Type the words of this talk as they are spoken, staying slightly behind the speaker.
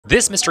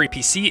This mystery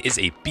PC is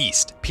a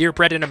beast,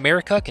 purebred in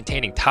America,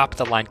 containing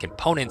top-of-the-line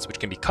components which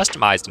can be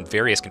customized in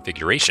various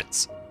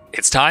configurations.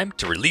 It's time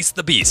to release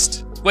the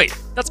beast. Wait,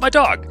 that's my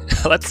dog.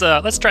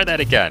 Let's try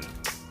that again.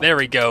 There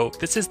we go.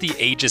 This is the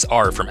Aegis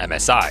R from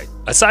MSI.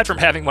 Aside from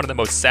having one of the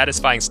most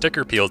satisfying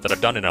sticker peels that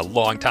I've done in a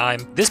long time,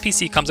 this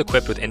PC comes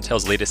equipped with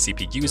Intel's latest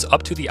CPUs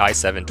up to the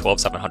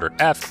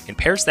i7-12700F and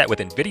pairs that with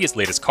Nvidia's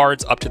latest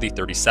cards up to the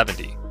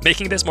 3070,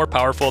 making this more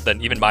powerful than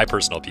even my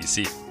personal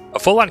PC. A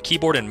full-on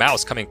keyboard and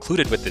mouse come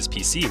included with this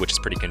PC, which is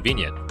pretty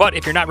convenient. But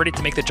if you're not ready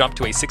to make the jump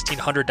to a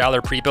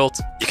 $1,600 pre-built,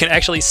 you can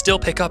actually still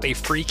pick up a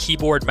free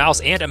keyboard,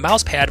 mouse, and a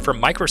mouse pad from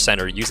Micro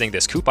Center using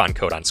this coupon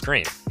code on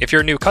screen. If you're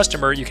a new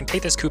customer, you can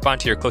take this coupon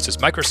to your closest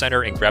Micro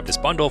Center and grab this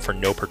bundle for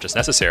no purchase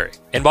necessary.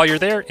 And while you're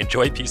there,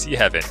 enjoy PC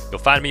heaven. You'll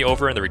find me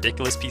over in the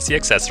ridiculous PC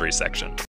accessories section.